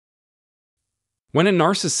When a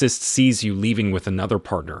narcissist sees you leaving with another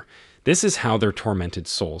partner, this is how their tormented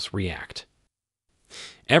souls react.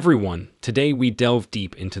 Everyone, today we delve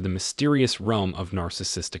deep into the mysterious realm of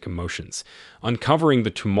narcissistic emotions, uncovering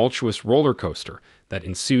the tumultuous roller coaster that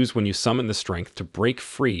ensues when you summon the strength to break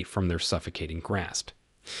free from their suffocating grasp.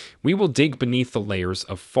 We will dig beneath the layers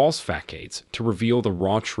of false facades to reveal the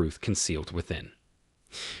raw truth concealed within.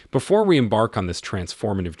 Before we embark on this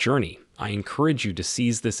transformative journey, I encourage you to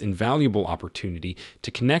seize this invaluable opportunity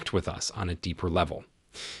to connect with us on a deeper level.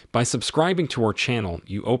 By subscribing to our channel,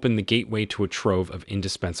 you open the gateway to a trove of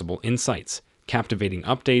indispensable insights, captivating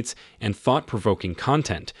updates, and thought-provoking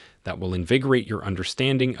content that will invigorate your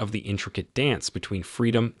understanding of the intricate dance between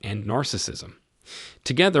freedom and narcissism.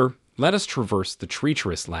 Together, let us traverse the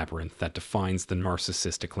treacherous labyrinth that defines the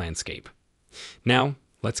narcissistic landscape. Now,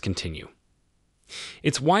 let's continue.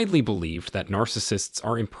 It's widely believed that narcissists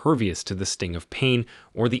are impervious to the sting of pain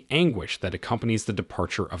or the anguish that accompanies the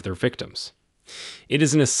departure of their victims. It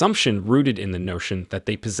is an assumption rooted in the notion that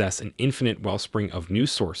they possess an infinite wellspring of new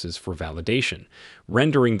sources for validation,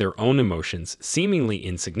 rendering their own emotions seemingly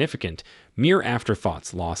insignificant, mere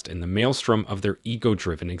afterthoughts lost in the maelstrom of their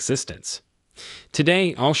ego-driven existence.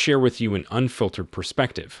 Today, I'll share with you an unfiltered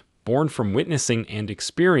perspective, born from witnessing and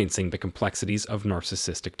experiencing the complexities of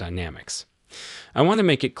narcissistic dynamics. I want to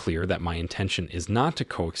make it clear that my intention is not to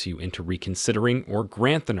coax you into reconsidering or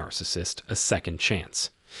grant the narcissist a second chance.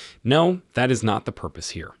 No, that is not the purpose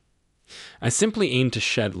here. I simply aim to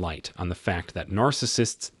shed light on the fact that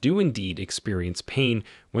narcissists do indeed experience pain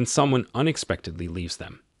when someone unexpectedly leaves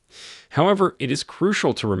them. However, it is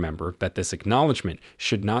crucial to remember that this acknowledgement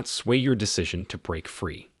should not sway your decision to break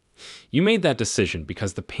free. You made that decision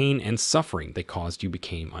because the pain and suffering they caused you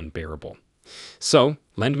became unbearable. So,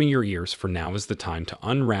 lend me your ears, for now is the time to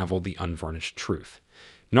unravel the unvarnished truth.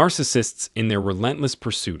 Narcissists, in their relentless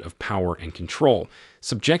pursuit of power and control,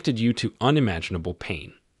 subjected you to unimaginable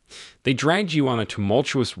pain. They dragged you on a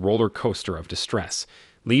tumultuous roller coaster of distress,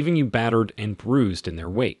 leaving you battered and bruised in their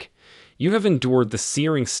wake. You have endured the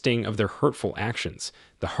searing sting of their hurtful actions,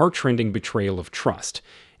 the heart-rending betrayal of trust,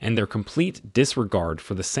 and their complete disregard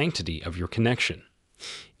for the sanctity of your connection.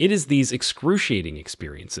 It is these excruciating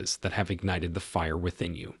experiences that have ignited the fire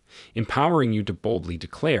within you, empowering you to boldly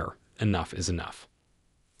declare, "Enough is enough."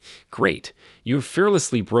 Great, you have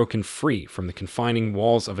fearlessly broken free from the confining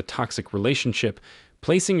walls of a toxic relationship,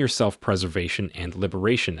 placing your self-preservation and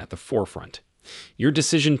liberation at the forefront. Your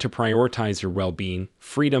decision to prioritize your well-being,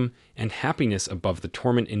 freedom, and happiness above the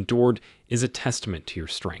torment endured is a testament to your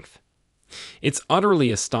strength. It's utterly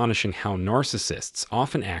astonishing how narcissists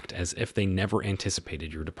often act as if they never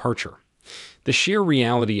anticipated your departure. The sheer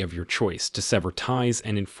reality of your choice to sever ties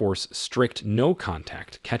and enforce strict no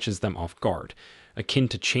contact catches them off guard, akin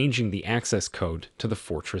to changing the access code to the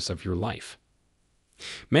fortress of your life.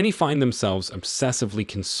 Many find themselves obsessively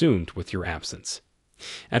consumed with your absence.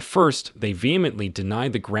 At first, they vehemently deny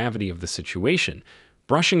the gravity of the situation,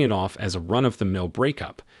 brushing it off as a run-of-the-mill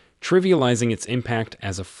breakup, trivializing its impact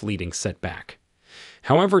as a fleeting setback.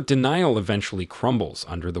 However, denial eventually crumbles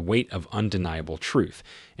under the weight of undeniable truth,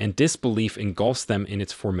 and disbelief engulfs them in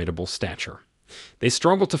its formidable stature. They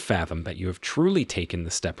struggle to fathom that you have truly taken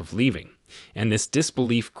the step of leaving, and this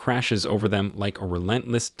disbelief crashes over them like a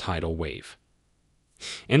relentless tidal wave.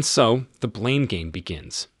 And so, the blame game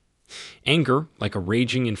begins. Anger, like a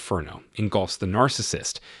raging inferno, engulfs the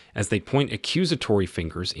narcissist as they point accusatory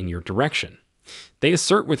fingers in your direction. They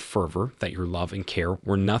assert with fervor that your love and care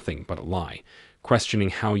were nothing but a lie,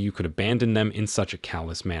 questioning how you could abandon them in such a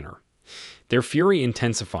callous manner. Their fury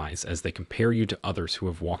intensifies as they compare you to others who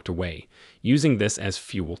have walked away, using this as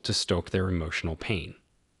fuel to stoke their emotional pain.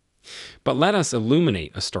 But let us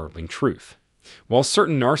illuminate a startling truth. While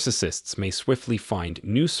certain narcissists may swiftly find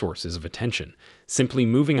new sources of attention, simply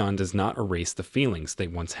moving on does not erase the feelings they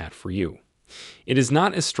once had for you. It is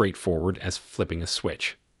not as straightforward as flipping a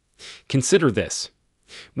switch. Consider this.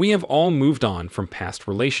 We have all moved on from past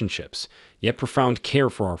relationships, yet profound care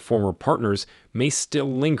for our former partners may still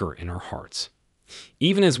linger in our hearts.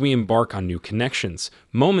 Even as we embark on new connections,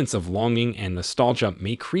 moments of longing and nostalgia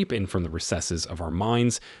may creep in from the recesses of our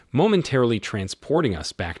minds, momentarily transporting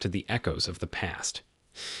us back to the echoes of the past.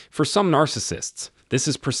 For some narcissists, this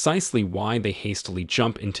is precisely why they hastily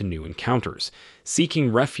jump into new encounters,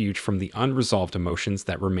 seeking refuge from the unresolved emotions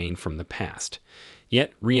that remain from the past.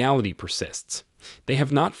 Yet reality persists. They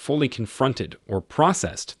have not fully confronted or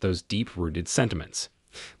processed those deep-rooted sentiments.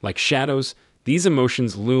 Like shadows, these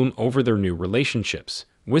emotions loom over their new relationships,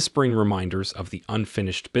 whispering reminders of the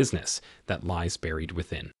unfinished business that lies buried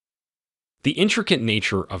within. The intricate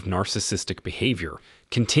nature of narcissistic behavior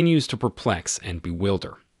continues to perplex and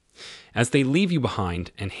bewilder. as they leave you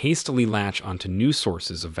behind and hastily latch onto new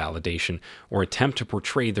sources of validation or attempt to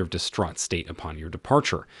portray their distraught state upon your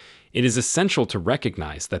departure. It is essential to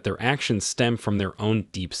recognize that their actions stem from their own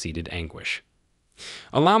deep-seated anguish.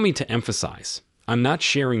 Allow me to emphasize, I'm not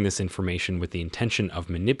sharing this information with the intention of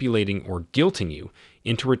manipulating or guilting you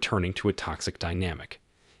into returning to a toxic dynamic.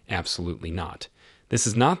 Absolutely not. This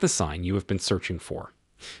is not the sign you have been searching for.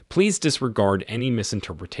 Please disregard any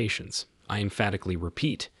misinterpretations. I emphatically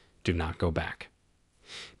repeat, do not go back.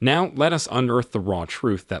 Now, let us unearth the raw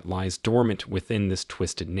truth that lies dormant within this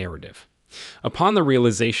twisted narrative. Upon the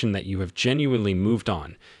realization that you have genuinely moved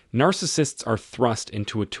on, narcissists are thrust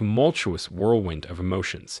into a tumultuous whirlwind of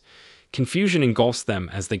emotions. Confusion engulfs them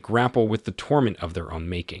as they grapple with the torment of their own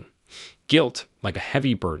making. Guilt, like a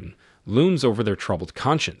heavy burden, looms over their troubled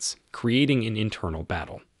conscience, creating an internal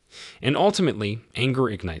battle. And ultimately, anger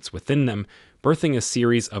ignites within them, birthing a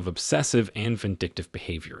series of obsessive and vindictive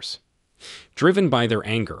behaviors. Driven by their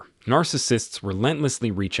anger, narcissists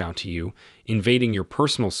relentlessly reach out to you, invading your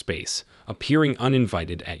personal space, appearing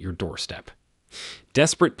uninvited at your doorstep.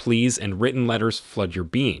 Desperate pleas and written letters flood your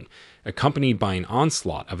being, accompanied by an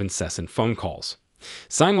onslaught of incessant phone calls.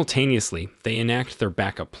 Simultaneously, they enact their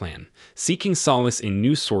backup plan, seeking solace in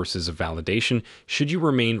new sources of validation should you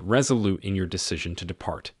remain resolute in your decision to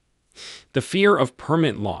depart. The fear of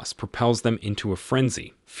permanent loss propels them into a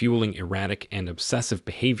frenzy, fueling erratic and obsessive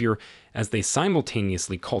behavior as they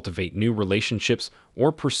simultaneously cultivate new relationships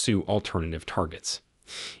or pursue alternative targets.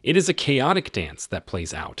 It is a chaotic dance that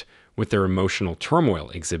plays out, with their emotional turmoil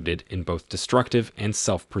exhibited in both destructive and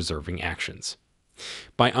self-preserving actions.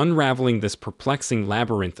 By unraveling this perplexing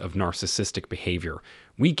labyrinth of narcissistic behavior,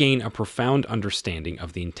 we gain a profound understanding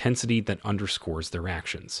of the intensity that underscores their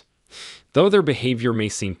actions. Though their behavior may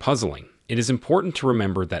seem puzzling, it is important to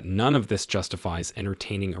remember that none of this justifies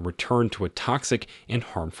entertaining a return to a toxic and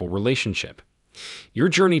harmful relationship. Your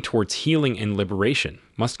journey towards healing and liberation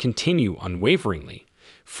must continue unwaveringly,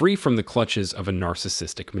 free from the clutches of a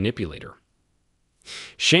narcissistic manipulator.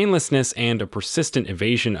 Shamelessness and a persistent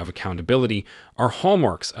evasion of accountability are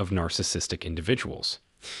hallmarks of narcissistic individuals.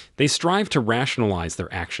 They strive to rationalize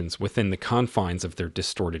their actions within the confines of their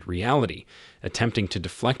distorted reality, attempting to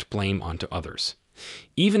deflect blame onto others.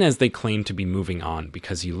 Even as they claim to be moving on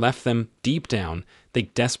because you left them, deep down, they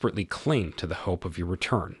desperately cling to the hope of your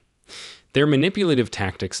return. Their manipulative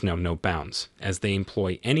tactics know no bounds, as they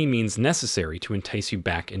employ any means necessary to entice you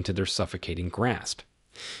back into their suffocating grasp.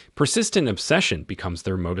 Persistent obsession becomes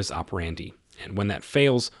their modus operandi, and when that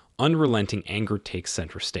fails, unrelenting anger takes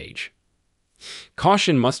center stage.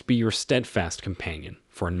 Caution must be your steadfast companion,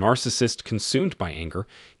 for a narcissist consumed by anger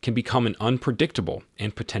can become an unpredictable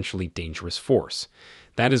and potentially dangerous force.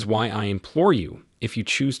 That is why I implore you, if you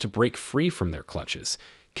choose to break free from their clutches,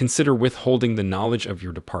 consider withholding the knowledge of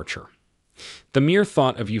your departure. The mere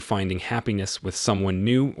thought of you finding happiness with someone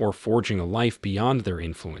new or forging a life beyond their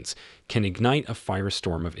influence can ignite a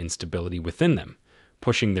firestorm of instability within them,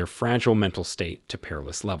 pushing their fragile mental state to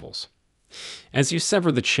perilous levels. As you sever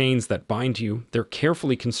the chains that bind you, their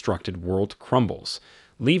carefully constructed world crumbles,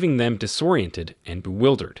 leaving them disoriented and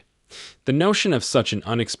bewildered. The notion of such an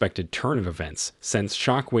unexpected turn of events sends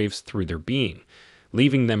shockwaves through their being,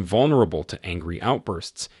 leaving them vulnerable to angry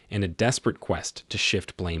outbursts and a desperate quest to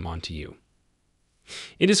shift blame onto you.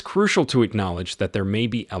 It is crucial to acknowledge that there may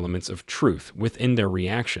be elements of truth within their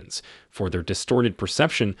reactions, for their distorted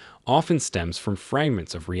perception often stems from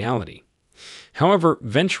fragments of reality. However,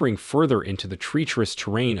 venturing further into the treacherous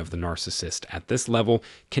terrain of the narcissist at this level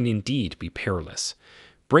can indeed be perilous.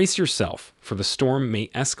 Brace yourself, for the storm may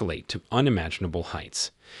escalate to unimaginable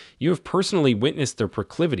heights. You have personally witnessed their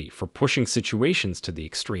proclivity for pushing situations to the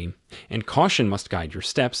extreme, and caution must guide your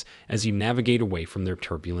steps as you navigate away from their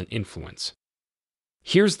turbulent influence.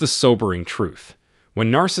 Here's the sobering truth.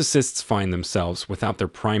 When narcissists find themselves without their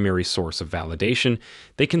primary source of validation,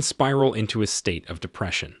 they can spiral into a state of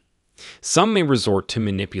depression. Some may resort to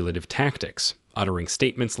manipulative tactics, uttering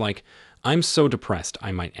statements like, "I'm so depressed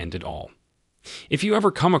I might end it all." If you ever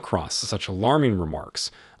come across such alarming remarks,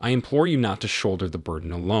 I implore you not to shoulder the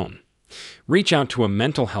burden alone. Reach out to a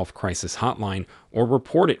mental health crisis hotline or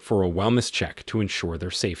report it for a wellness check to ensure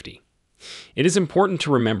their safety. It is important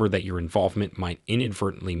to remember that your involvement might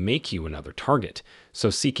inadvertently make you another target,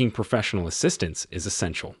 so seeking professional assistance is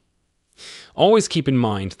essential. Always keep in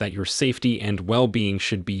mind that your safety and well-being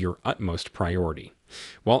should be your utmost priority.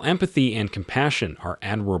 While empathy and compassion are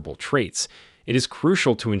admirable traits, it is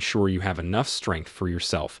crucial to ensure you have enough strength for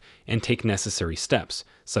yourself and take necessary steps,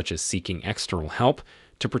 such as seeking external help,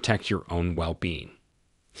 to protect your own well-being.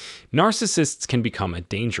 Narcissists can become a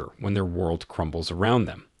danger when their world crumbles around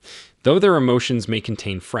them, Though their emotions may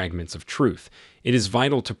contain fragments of truth, it is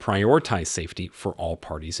vital to prioritize safety for all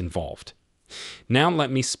parties involved. Now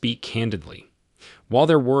let me speak candidly. While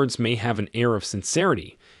their words may have an air of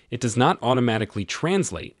sincerity, it does not automatically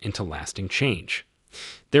translate into lasting change.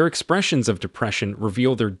 Their expressions of depression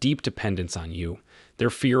reveal their deep dependence on you, their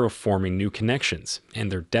fear of forming new connections,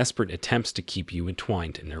 and their desperate attempts to keep you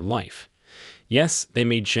entwined in their life. Yes, they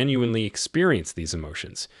may genuinely experience these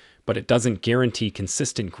emotions, but it doesn't guarantee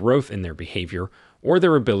consistent growth in their behavior or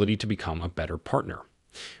their ability to become a better partner.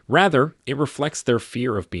 Rather, it reflects their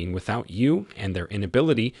fear of being without you and their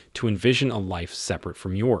inability to envision a life separate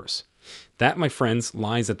from yours. That, my friends,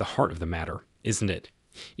 lies at the heart of the matter, isn't it?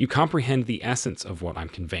 You comprehend the essence of what I'm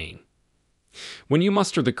conveying. When you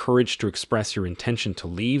muster the courage to express your intention to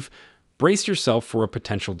leave, brace yourself for a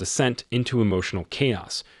potential descent into emotional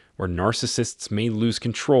chaos, where narcissists may lose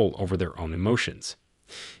control over their own emotions.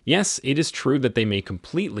 Yes, it is true that they may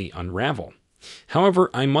completely unravel. However,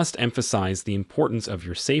 I must emphasize the importance of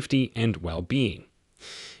your safety and well-being.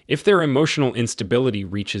 If their emotional instability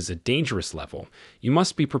reaches a dangerous level, you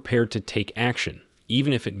must be prepared to take action,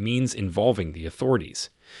 even if it means involving the authorities.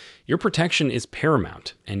 Your protection is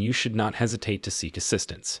paramount, and you should not hesitate to seek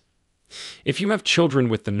assistance. If you have children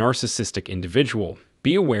with the narcissistic individual,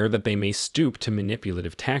 be aware that they may stoop to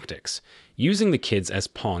manipulative tactics, using the kids as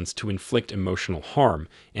pawns to inflict emotional harm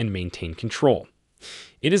and maintain control.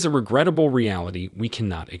 It is a regrettable reality we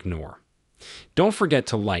cannot ignore. Don't forget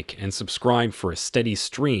to like and subscribe for a steady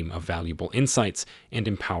stream of valuable insights and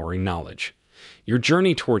empowering knowledge. Your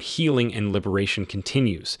journey toward healing and liberation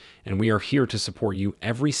continues, and we are here to support you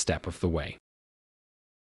every step of the way.